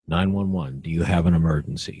911, do you have an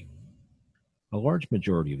emergency? A large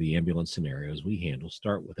majority of the ambulance scenarios we handle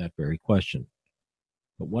start with that very question.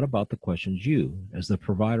 But what about the questions you, as the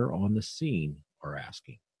provider on the scene, are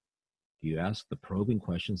asking? Do you ask the probing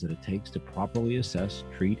questions that it takes to properly assess,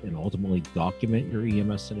 treat, and ultimately document your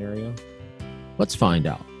EMS scenario? Let's find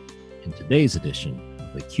out in today's edition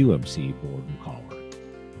of the QMC Board and Caller.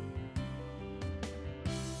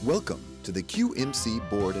 Welcome to the QMC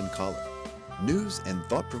Board and Caller, news and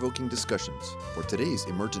thought-provoking discussions for today's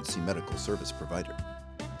emergency medical service provider.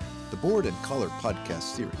 The Board and Caller podcast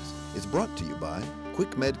series is brought to you by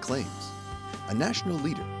QuickMed Claims, a national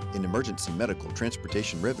leader in emergency medical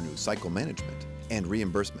transportation revenue cycle management and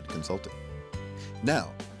reimbursement consulting.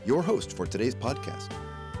 Now, your host for today's podcast,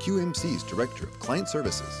 QMC's Director of Client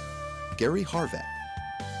Services, Gary Harvat.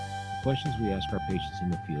 The questions we ask our patients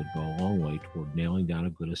in the field go a long way toward nailing down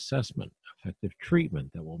a good assessment, effective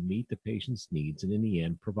treatment that will meet the patient's needs and in the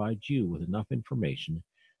end provide you with enough information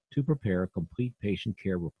to prepare a complete patient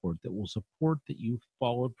care report that will support that you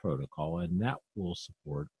followed protocol and that will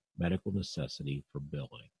support medical necessity for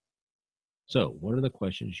billing. So, what are the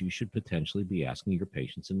questions you should potentially be asking your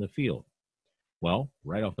patients in the field? Well,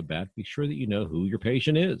 right off the bat, be sure that you know who your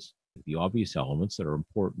patient is. The obvious elements that are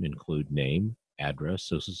important include name, address,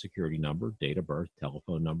 social security number, date of birth,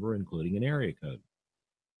 telephone number, including an area code.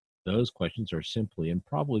 Those questions are simply and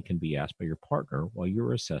probably can be asked by your partner while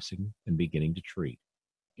you're assessing and beginning to treat.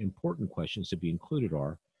 Important questions to be included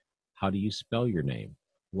are, how do you spell your name?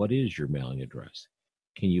 What is your mailing address?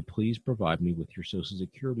 Can you please provide me with your social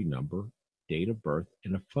security number, date of birth,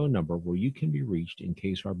 and a phone number where you can be reached in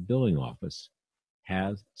case our billing office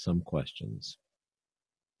has some questions.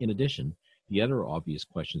 In addition, the other obvious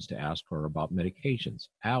questions to ask are about medications,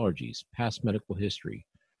 allergies, past medical history,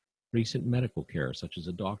 recent medical care such as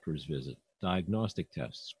a doctor's visit, diagnostic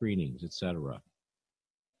tests, screenings, etc.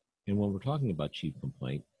 And when we're talking about chief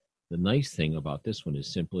complaint, the nice thing about this one is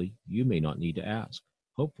simply you may not need to ask.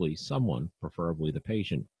 Hopefully someone, preferably the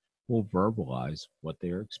patient, will verbalize what they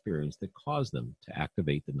are experiencing that caused them to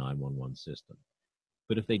activate the 911 system.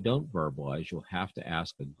 But if they don't verbalize, you'll have to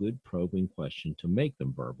ask a good probing question to make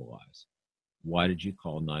them verbalize. Why did you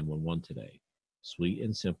call 911 today? Sweet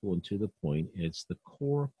and simple and to the point, and it's the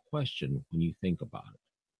core question when you think about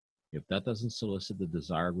it. If that doesn't solicit the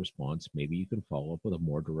desired response, maybe you can follow up with a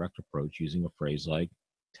more direct approach using a phrase like,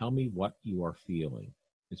 tell me what you are feeling.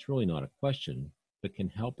 It's really not a question, but can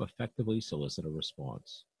help effectively solicit a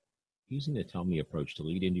response. Using the tell me approach to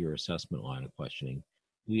lead into your assessment line of questioning,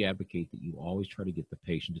 we advocate that you always try to get the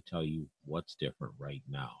patient to tell you what's different right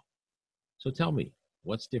now. So tell me,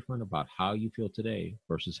 what's different about how you feel today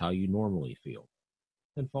versus how you normally feel?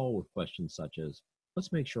 Then follow with questions such as,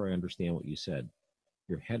 let's make sure I understand what you said.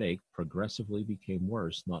 Your headache progressively became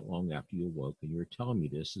worse not long after you awoke, and you're telling me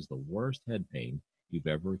this is the worst head pain you've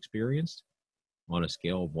ever experienced? On a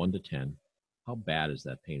scale of 1 to 10, how bad is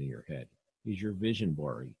that pain in your head? Is your vision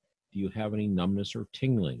blurry? Do you have any numbness or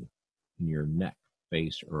tingling in your neck,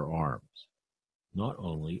 face, or arms? Not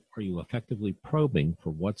only are you effectively probing for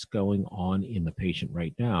what's going on in the patient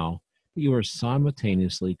right now, but you are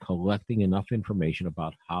simultaneously collecting enough information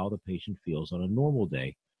about how the patient feels on a normal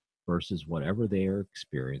day versus whatever they are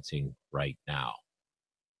experiencing right now.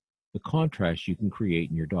 The contrast you can create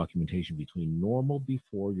in your documentation between normal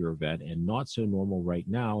before your event and not so normal right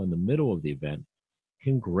now in the middle of the event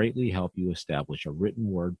can greatly help you establish a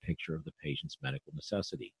written word picture of the patient's medical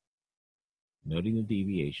necessity. Noting the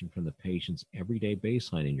deviation from the patient's everyday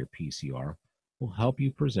baseline in your PCR will help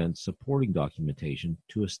you present supporting documentation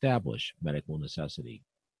to establish medical necessity.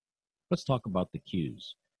 Let's talk about the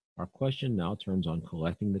cues. Our question now turns on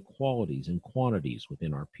collecting the qualities and quantities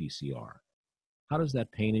within our PCR. How does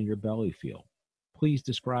that pain in your belly feel? Please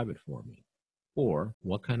describe it for me. Or,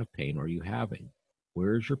 what kind of pain are you having?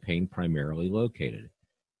 Where is your pain primarily located?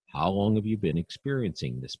 How long have you been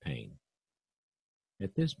experiencing this pain?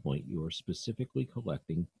 At this point, you are specifically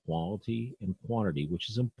collecting quality and quantity, which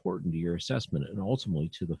is important to your assessment and ultimately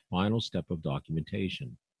to the final step of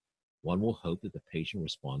documentation. One will hope that the patient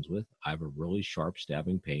responds with, I have a really sharp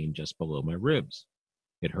stabbing pain just below my ribs.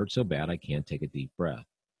 It hurts so bad I can't take a deep breath.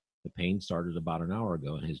 The pain started about an hour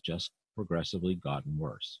ago and has just progressively gotten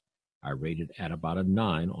worse. I rated at about a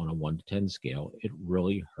 9 on a 1 to 10 scale. It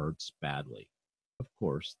really hurts badly. Of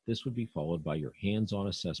course, this would be followed by your hands-on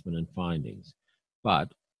assessment and findings.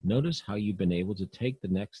 But notice how you've been able to take the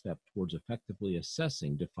next step towards effectively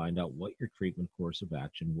assessing to find out what your treatment course of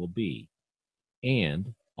action will be.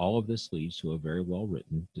 And all of this leads to a very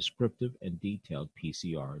well-written, descriptive, and detailed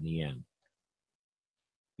PCR in the end.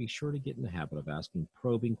 Be sure to get in the habit of asking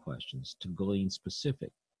probing questions to glean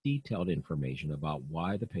specific, detailed information about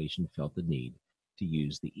why the patient felt the need to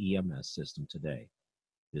use the EMS system today.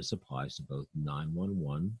 This applies to both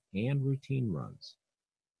 911 and routine runs.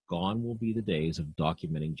 Gone will be the days of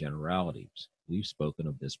documenting generalities. We've spoken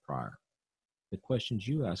of this prior. The questions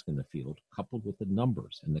you ask in the field, coupled with the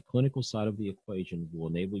numbers and the clinical side of the equation, will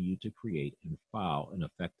enable you to create and file an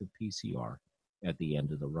effective PCR at the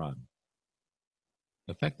end of the run.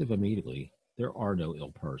 Effective immediately, there are no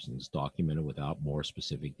ill persons documented without more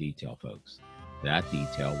specific detail, folks. That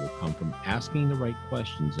detail will come from asking the right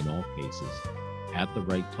questions in all cases at the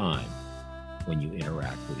right time when you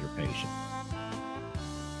interact with your patient.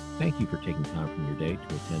 Thank you for taking time from your day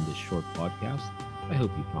to attend this short podcast. I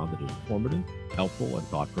hope you found it informative, helpful, and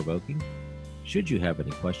thought-provoking. Should you have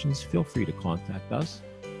any questions, feel free to contact us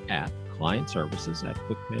at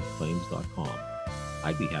clientservices@quickmedclaims.com.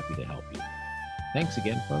 I'd be happy to help you. Thanks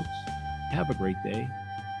again, folks. Have a great day.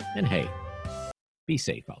 And hey, be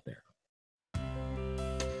safe out there.